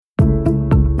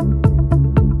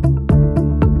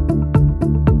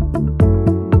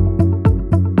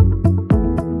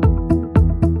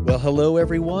Hello,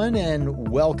 everyone, and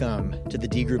welcome to the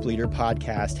D Group Leader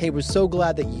Podcast. Hey, we're so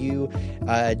glad that you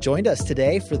joined us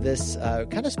today for this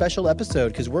kind of special episode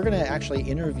because we're going to actually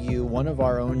interview one of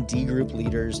our own D Group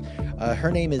leaders.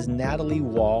 Her name is Natalie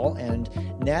Wall, and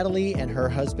Natalie and her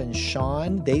husband,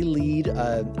 Sean, they lead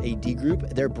a D Group.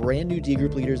 They're brand new D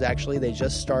Group leaders, actually. They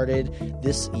just started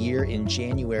this year in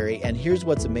January, and here's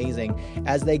what's amazing.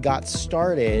 As they got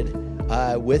started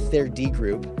with their D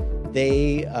Group,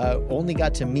 they only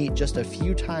got to meet just a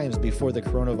few times before the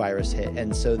coronavirus hit.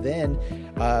 And so then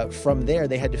from there,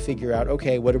 they had to figure out,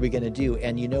 okay, what are we going to do?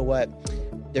 And you know what?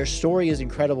 Their story is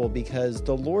incredible because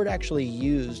the Lord actually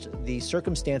used the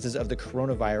circumstances of the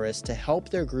coronavirus to help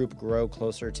their group grow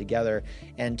closer together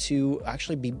and to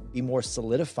actually be more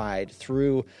solidified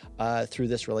through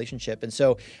this relationship. And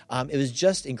so it was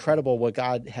just incredible what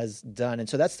God has done. And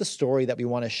so that's the story that we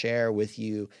want to share with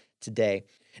you today.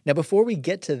 Now, before we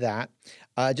get to that,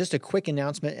 just a quick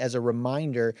announcement as a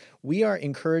reminder, we are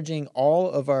encouraging all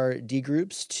of our D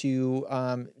groups to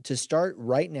start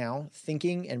right now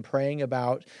thinking and praying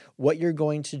about what you're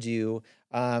going to do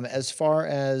as far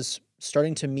as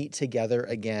starting to meet together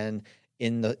again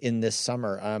in this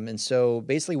summer. And so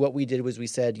basically what we did was we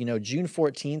said, June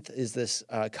 14th is this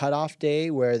cutoff day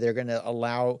where they're going to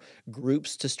allow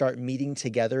groups to start meeting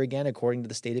together again, according to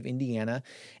the state of Indiana.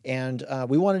 And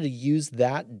we wanted to use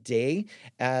that day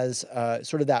as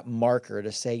sort of that marker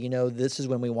to say, this is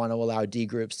when we want to allow D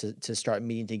groups to start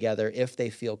meeting together if they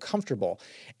feel comfortable.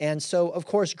 And so, of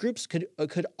course, groups could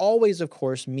always, of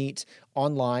course, meet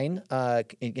online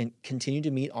and continue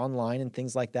to meet online and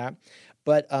things like that.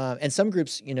 But and some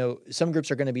groups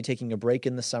are going to be taking a break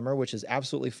in the summer, which is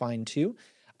absolutely fine too.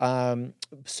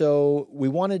 So we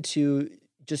wanted to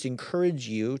just encourage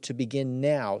you to begin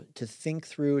now to think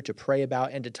through, to pray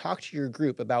about, and to talk to your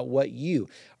group about what you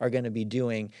are going to be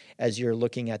doing as you're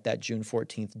looking at that June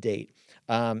 14th date.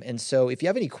 And so if you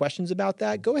have any questions about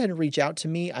that, go ahead and reach out to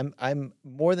me. I'm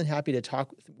more than happy to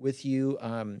talk with you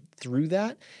through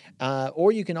that.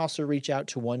 Or you can also reach out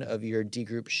to one of your D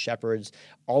Group shepherds.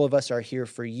 All of us are here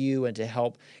for you and to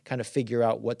help kind of figure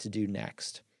out what to do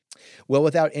next. Well,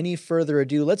 without any further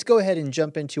ado, let's go ahead and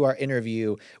jump into our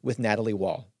interview with Natalie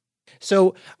Wall.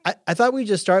 So I thought we'd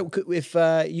just start if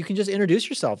you can just introduce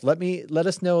yourself. Let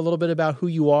us know a little bit about who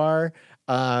you are,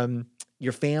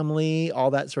 your family,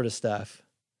 all that sort of stuff.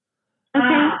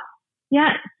 Okay.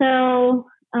 Yeah. So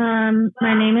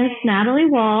my name is Natalie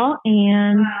Wall,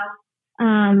 and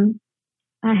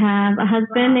I have a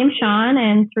husband named Sean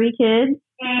and 3 kids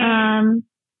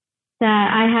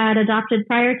that I had adopted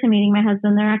prior to meeting my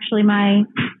husband. They're actually my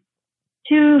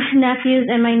 2 nephews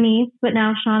and my niece, but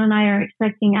now Sean and I are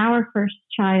expecting our first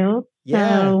child.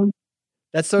 Yeah. So,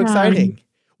 that's so exciting.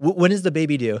 When is the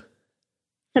baby due?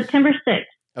 September 6th.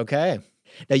 Okay.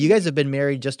 Now, you guys have been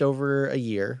married just over a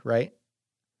year, right?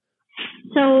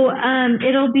 So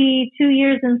it'll be 2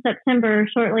 years in September,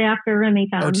 shortly after Remy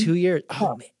found. Oh, 2 years.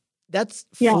 Oh, man. That's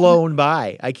flown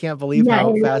by. I can't believe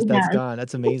how fast that's gone.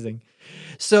 That's amazing.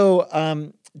 So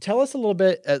tell us a little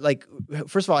bit,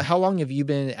 first of all, how long have you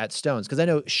been at Stones? Because I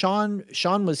know Sean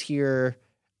was here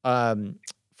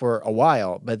for a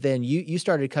while, but then you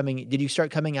started coming. Did you start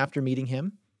coming after meeting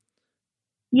him?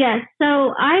 Yes. So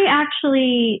I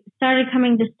actually started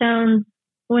coming to Stones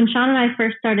when Sean and I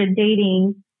first started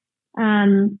dating.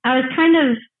 I was kind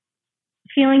of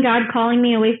feeling God calling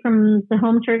me away from the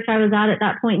home church I was at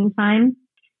that point in time.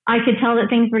 I could tell that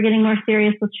things were getting more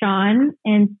serious with Sean.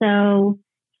 And so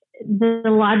the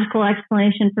logical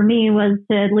explanation for me was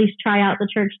to at least try out the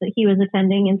church that he was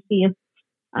attending and see if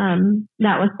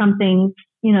that was something,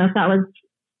 if that was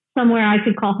somewhere I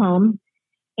could call home.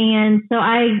 And so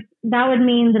that would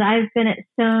mean that I've been at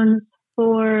Stones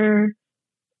for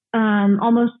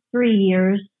almost 3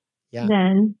 years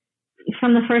then.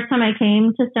 From the first time I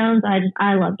came to Stones,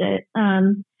 I loved it.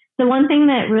 The one thing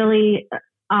that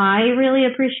I really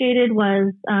appreciated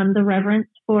was the reverence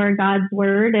for God's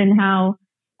word and how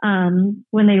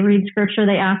when they read scripture,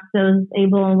 they ask those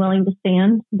able and willing to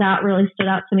stand. That really stood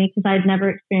out to me because I'd never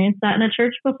experienced that in a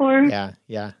church before. Yeah.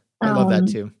 I love that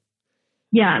too.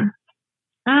 Yeah.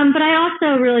 But I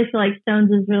also really feel like Stones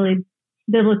is really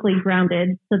biblically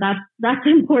grounded. So that's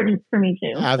important for me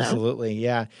too. Absolutely. So.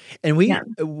 Yeah. And we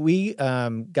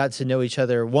got to know each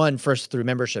other first through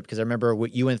membership, because I remember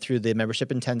you went through the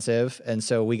membership intensive. And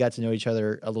so we got to know each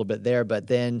other a little bit there. But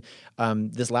then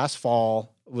this last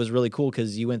fall was really cool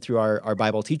because you went through our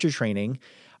Bible teacher training,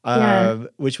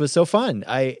 which was so fun.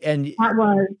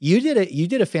 You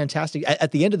did a fantastic,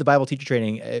 at the end of the Bible teacher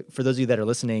training, for those of you that are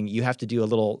listening, you have to do a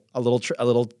little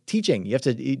teaching. You have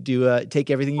to take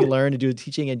everything you learn and do a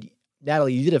teaching. And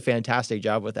Natalie, you did a fantastic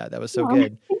job with that. That was so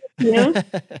good. you.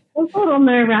 It's a little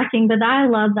nerve-wracking, but I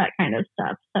love that kind of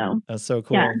stuff. So That's so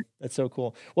cool. yeah. That's so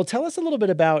cool. Well, tell us a little bit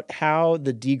about how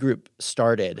the D group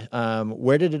started.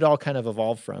 Where did it all kind of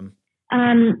evolve from?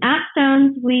 At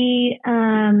Stones, we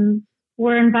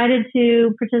were invited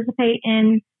to participate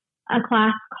in a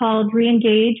class called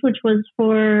Reengage, which was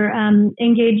for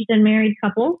engaged and married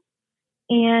couples.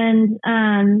 And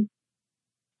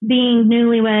being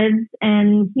newlyweds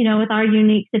and, with our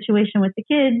unique situation with the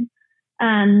kids,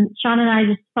 Sean and I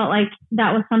just felt like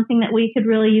that was something that we could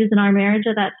really use in our marriage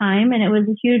at that time. And it was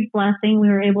a huge blessing. We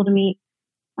were able to meet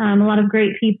a lot of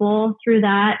great people through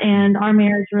that, and our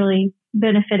marriage really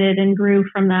benefited and grew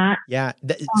from that. Yeah.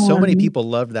 So many people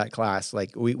loved that class.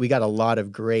 Like we got a lot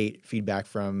of great feedback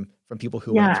from people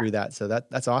who went through that. So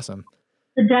that's awesome.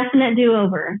 The definite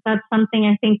do-over. That's something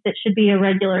I think that should be a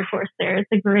regular course there. It's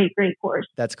a great, great course.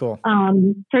 That's cool. I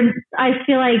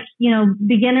feel like,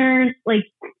 beginners, like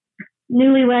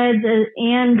newlyweds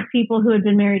and people who had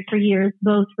been married for years,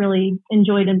 both really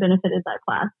enjoyed and benefited that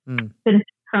class, benefited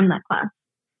from that class.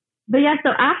 But yeah, so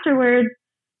afterwards,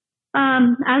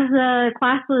 as the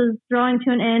class was drawing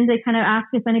to an end, they kind of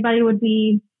asked if anybody would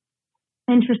be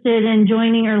interested in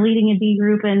joining or leading a D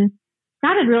group. And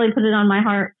God had really put it on my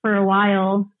heart for a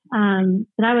while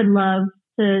that I would love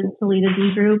to lead a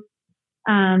D group.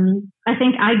 I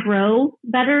think I grow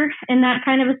better in that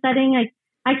kind of a setting. Like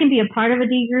I can be a part of a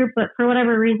D group, but for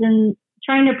whatever reason,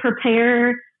 trying to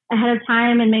prepare ahead of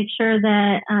time and make sure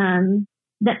that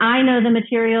that I know the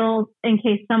material in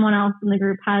case someone else in the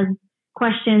group has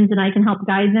questions and I can help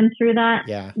guide them through that.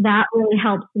 Yeah. That really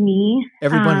helps me.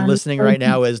 Everyone listening right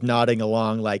now is nodding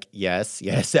along like, yes,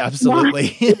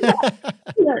 absolutely. Yes.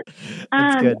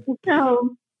 That's good.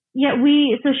 So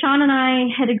Sean and I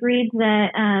had agreed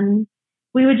that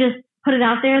we would just put it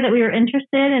out there that we were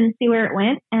interested and see where it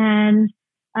went. And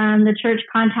the church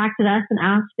contacted us and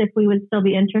asked if we would still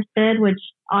be interested, which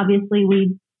obviously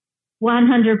we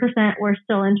 100% were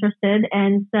still interested.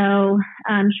 And so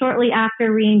shortly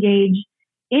after Reengage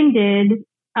ended,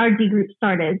 our D group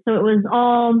started. So it was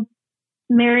all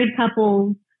married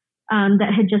couples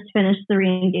that had just finished the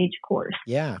Reengage course.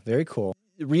 Yeah, very cool.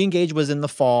 Reengage was in the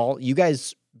fall. You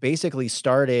guys basically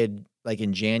started like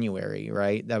in January,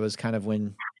 right? That was kind of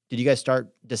when, did you guys start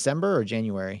December or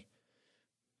January?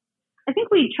 I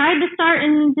think we tried to start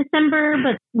in December,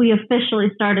 but we officially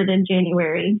started in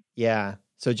January. Yeah.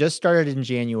 So just started in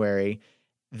January.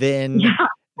 Then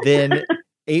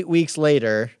 8 weeks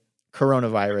later,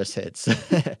 coronavirus hits.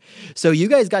 So you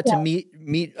guys got to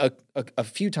meet a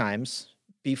few times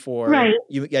before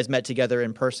you guys met together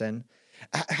in person.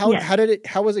 How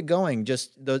was it going?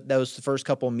 Just those first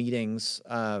couple meetings.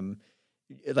 Did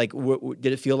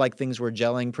it feel like things were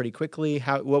gelling pretty quickly?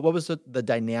 What was the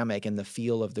dynamic and the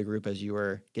feel of the group as you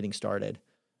were getting started?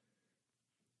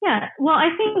 Yeah, well, I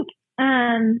think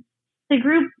the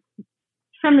group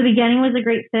from the beginning was a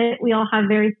great fit. We all have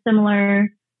very similar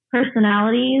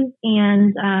personalities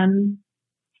and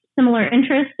similar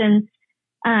interests, and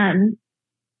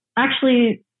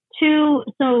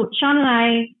so Sean and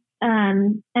I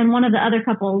and one of the other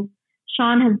couples,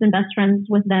 Sean has been best friends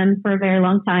with them for a very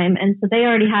long time. And so they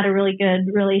already had a really good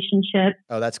relationship.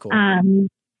 Oh, that's cool. And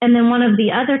then one of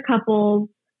the other couples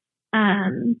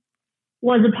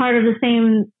was a part of the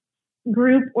same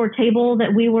group or table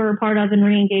that we were a part of in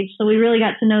Reengage. So we really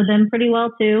got to know them pretty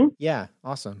well too. Yeah.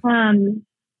 Awesome.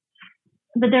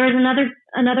 But there was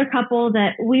another couple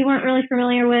that we weren't really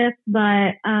familiar with,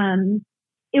 but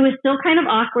it was still kind of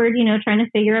awkward, trying to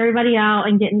figure everybody out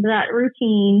and get into that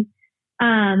routine.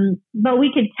 But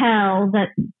we could tell that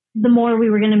the more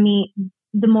we were going to meet,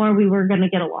 the more we were going to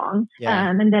get along,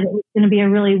 and that it was going to be a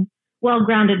really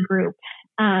well-grounded group.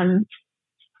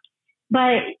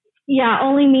 But yeah,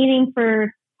 only meeting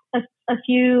for a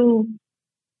few,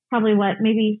 probably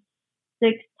maybe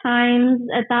 6 times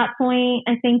at that point,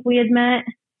 I think we had met.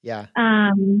 Yeah.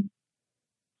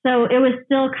 So it was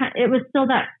still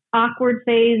that awkward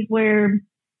phase where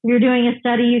you're doing a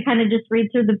study, you kind of just read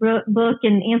through the book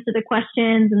and answer the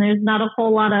questions, and there's not a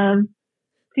whole lot of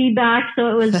feedback. So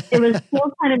it was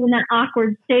still kind of in that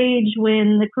awkward stage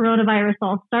when the coronavirus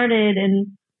all started,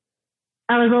 and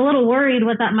I was a little worried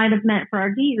what that might have meant for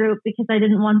our D group, because I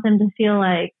didn't want them to feel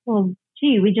like, well,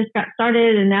 gee, we just got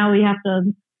started and now we have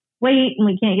to wait and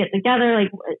we can't get together.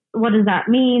 Like, what does that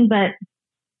mean? But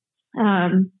I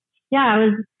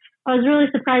was really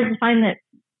surprised to find that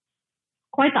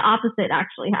quite the opposite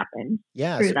actually happened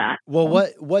through that. Well,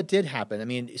 what did happen? I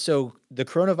mean, so the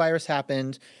coronavirus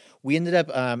happened. we ended up,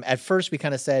 at first we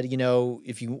kind of said,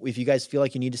 if you guys feel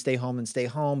like you need to stay home, then stay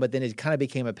home. But then it kind of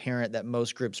became apparent that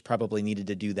most groups probably needed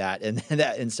to do that.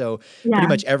 And so pretty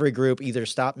much every group either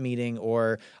stopped meeting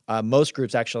or most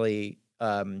groups actually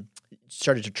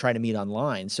started to try to meet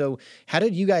online. So how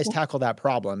did you guys tackle that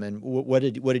problem? And what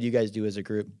did you guys do as a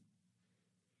group?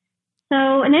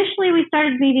 So initially we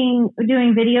started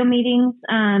doing video meetings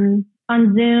on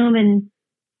Zoom, and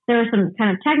there were some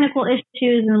kind of technical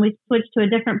issues, and we switched to a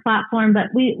different platform, but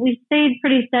we stayed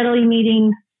pretty steadily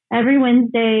meeting every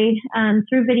Wednesday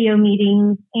through video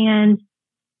meetings. And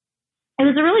it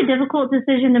was a really difficult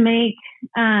decision to make,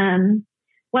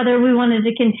 whether we wanted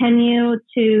to continue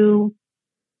to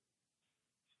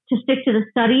stick to the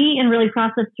study and really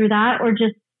process through that, or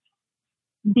just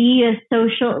be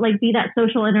that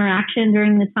social interaction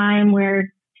during the time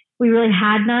where we really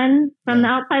had none from the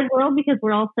outside world because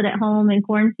we're all sit at home in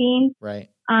quarantine. Right.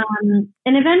 And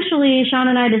eventually Sean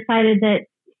and I decided that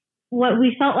what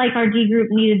we felt like our D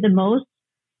group needed the most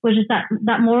was just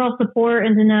that moral support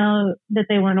and to know that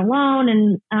they weren't alone.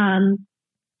 And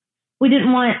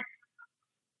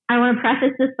I want to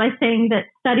preface this by saying that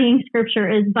studying scripture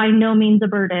is by no means a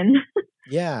burden.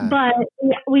 Yeah. But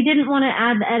we didn't want to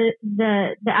add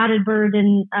the added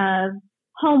burden of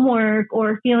homework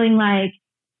or feeling like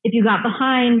if you got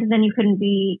behind, then you shouldn't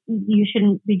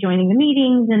be joining the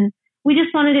meetings. And we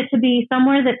just wanted it to be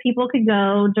somewhere that people could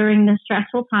go during the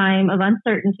stressful time of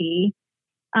uncertainty,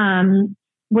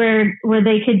 where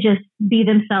they could just be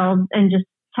themselves and just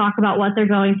talk about what they're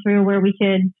going through, where we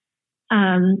could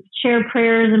share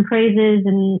prayers and praises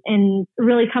and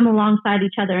really come alongside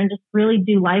each other and just really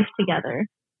do life together.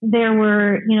 There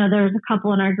was a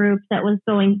couple in our group that was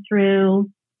going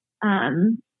through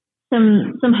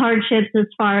some hardships as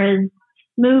far as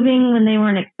moving when they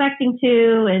weren't expecting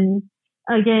to. And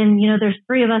again, there's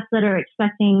 3 of us that are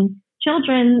expecting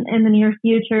children in the near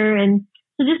future. And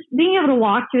so just being able to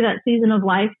walk through that season of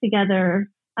life together,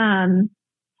 I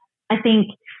think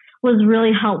was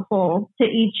really helpful to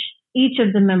each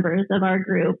of the members of our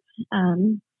group.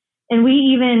 And we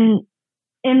even,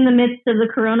 in the midst of the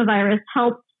coronavirus,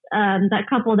 helped that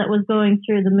couple that was going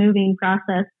through the moving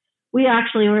process. We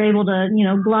actually were able to,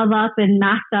 glove up and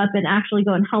mask up and actually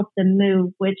go and help them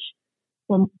move,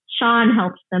 Sean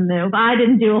helped them move. I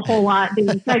didn't do a whole lot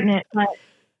being pregnant, but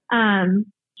Sean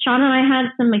and I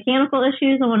had some mechanical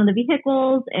issues on one of the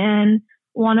vehicles, and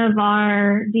one of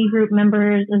our D group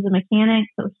members is a mechanic,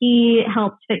 so he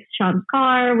helped fix Sean's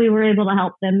car. We were able to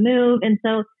help them move. And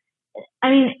so,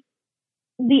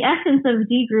 the essence of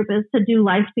D group is to do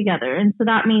life together. And so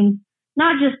that means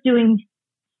not just doing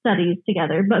studies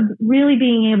together, but really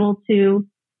being able to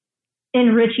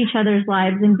enrich each other's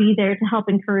lives and be there to help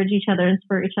encourage each other and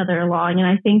spur each other along. And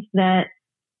I think that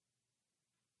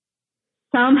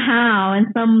somehow,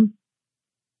 in some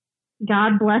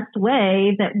God-blessed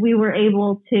way, that we were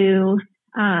able to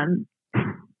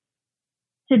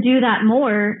do that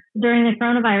more during the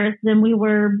coronavirus than we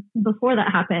were before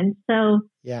that happened. So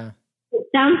yeah, it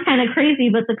sounds kind of crazy,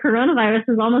 but the coronavirus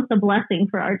is almost a blessing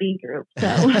for our D group.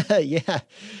 So yeah,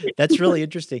 that's really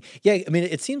interesting. Yeah,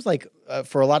 it seems like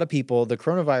for a lot of people, the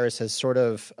coronavirus has sort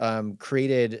of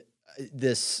created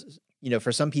this,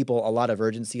 for some people, a lot of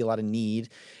urgency, a lot of need,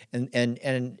 and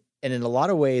in a lot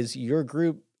of ways, your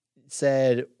group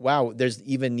said, wow, there's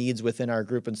even needs within our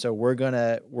group. And so we're going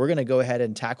to go ahead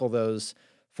and tackle those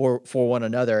for one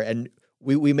another. And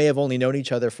we may have only known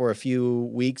each other for a few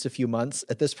weeks, a few months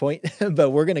at this point,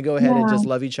 but we're going to go ahead and just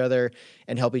love each other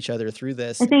and help each other through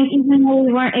this. I think even though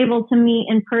we weren't able to meet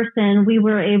in person, we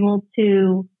were able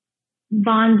to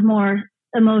bond more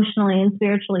emotionally and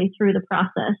spiritually through the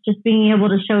process, just being able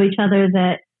to show each other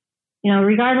that,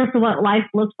 regardless of what life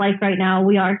looks like right now,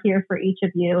 we are here for each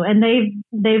of you. And they've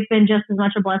been just as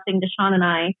much a blessing to Sean and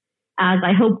I as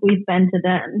I hope we've been to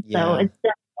them. Yeah. So it's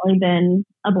definitely been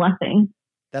a blessing.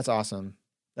 That's awesome.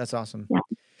 Yeah.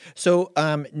 So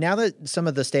now that some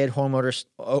of the stay-at-home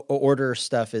order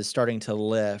stuff is starting to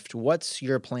lift, what's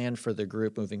your plan for the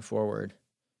group moving forward?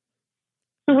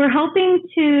 So we're hoping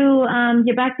to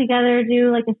get back together,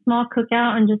 do like a small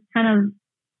cookout, and just kind of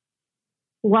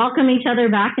welcome each other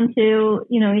back into,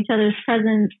 each other's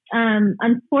presence.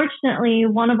 Unfortunately,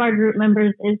 one of our group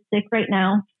members is sick right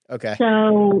now. Okay.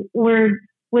 So we're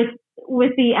with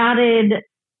the added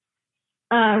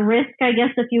risk, I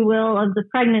guess, if you will, of the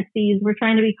pregnancies. We're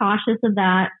trying to be cautious of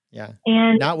that. Yeah.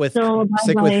 And not with the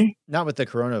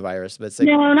coronavirus, but sick,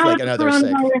 not like with another coronavirus.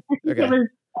 sick. I think it was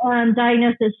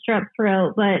diagnosed as strep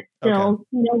throat, but still,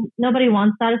 nobody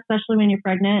wants that, especially when you're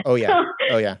pregnant. Oh yeah.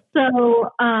 Oh yeah. So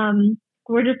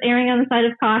we're just erring on the side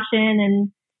of caution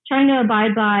and trying to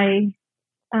abide by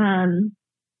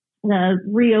the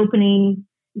reopening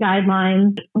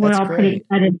guidelines. We're all pretty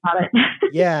excited about it.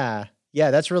 Yeah.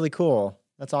 That's really cool.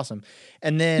 That's awesome.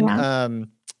 And then,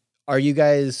 are you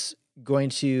guys going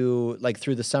to, like,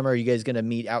 through the summer, are you guys going to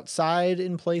meet outside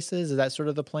in places? Is that sort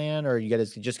of the plan? Or are you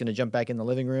guys just going to jump back in the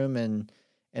living room and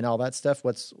all that stuff?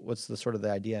 What's the sort of the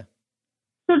idea?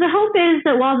 So the hope is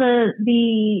that while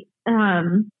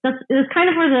that's kind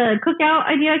of where the cookout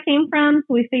idea came from.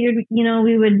 So we figured,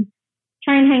 we would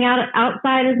try and hang out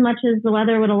outside as much as the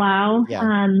weather would allow,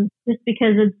 just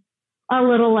because it's a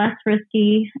little less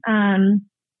risky. And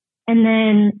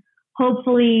then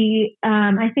hopefully,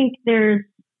 I think there's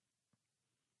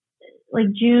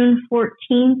like June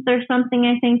 14th or something,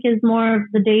 I think is more of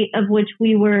the date of which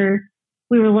we were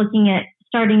looking at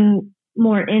starting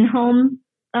more in-home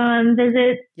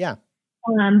visits. Yeah.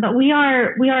 But we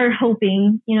are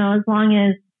hoping, as long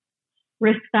as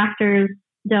risk factors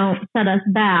don't set us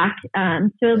back, to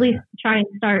at least try and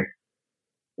start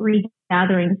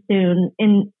regathering soon,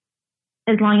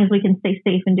 as long as we can stay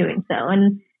safe in doing so.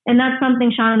 And that's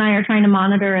something Sean and I are trying to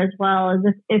monitor as well, is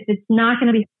if it's not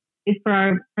going to be safe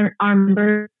for our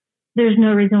members, there's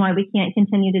no reason why we can't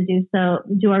continue to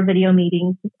do our video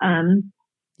meetings, and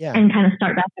kind of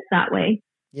start back that way.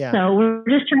 Yeah. So we're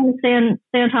just trying to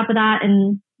stay on top of that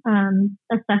and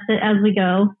assess it as we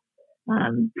go.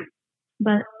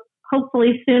 But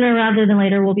hopefully sooner rather than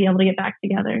later, we'll be able to get back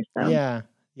together. So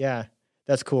yeah,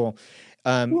 that's cool.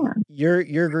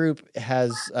 Your group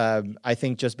has, I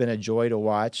think, just been a joy to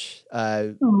watch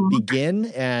begin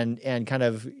and kind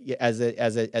of as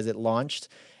it launched.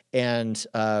 And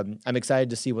I'm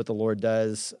excited to see what the Lord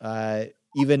does.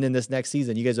 Even in this next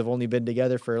season. You guys have only been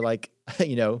together for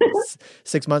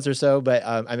 6 months or so, but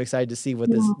I'm excited to see what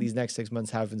these next 6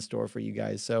 months have in store for you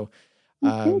guys. So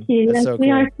thank you. That's yes, so we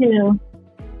cool. are too.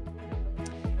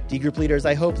 D group leaders,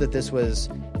 I hope that this was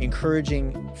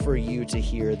encouraging for you to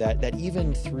hear that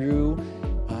even through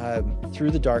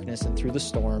the darkness and through the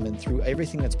storm and through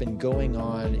everything that's been going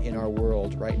on in our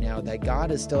world right now, that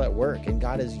God is still at work and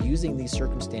God is using these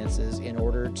circumstances in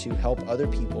order to help other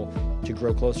people to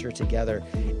grow closer together.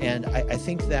 And I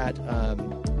think that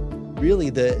really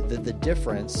the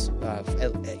difference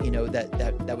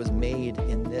that was made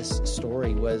in this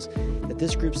story was that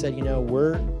this group said,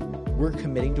 we're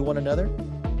committing to one another.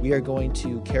 We are going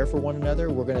to care for one another.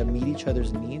 We're going to meet each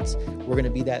other's needs. We're going to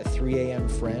be that 3 a.m.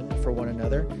 friend for one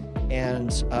another.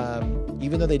 And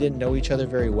even though they didn't know each other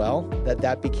very well,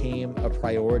 that became a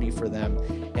priority for them.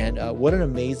 And what an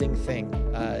amazing thing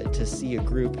to see a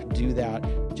group do that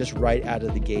just right out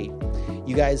of the gate.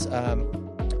 You guys,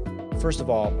 first of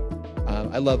all,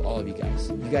 I love all of you guys.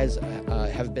 You guys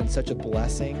have been such a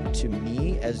blessing to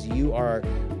me as you are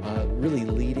really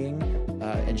leading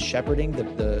and shepherding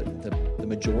the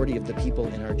majority of the people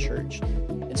in our church.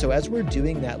 And so as we're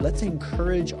doing that, let's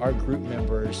encourage our group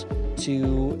members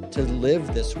to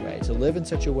live this way, to live in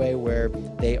such a way where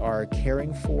they are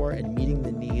caring for and meeting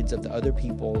the needs of the other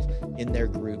people in their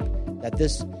group, that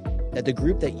the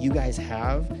group that you guys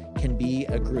have can be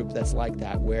a group that's like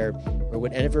that, where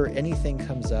whenever anything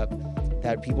comes up,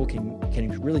 that people can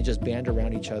really just band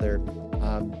around each other,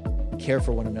 care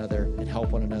for one another, and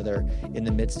help one another in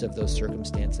the midst of those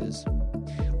circumstances.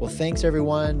 Well, thanks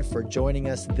everyone for joining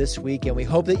us this week, and we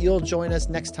hope that you'll join us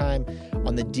next time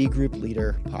on the D Group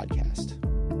Leader Podcast.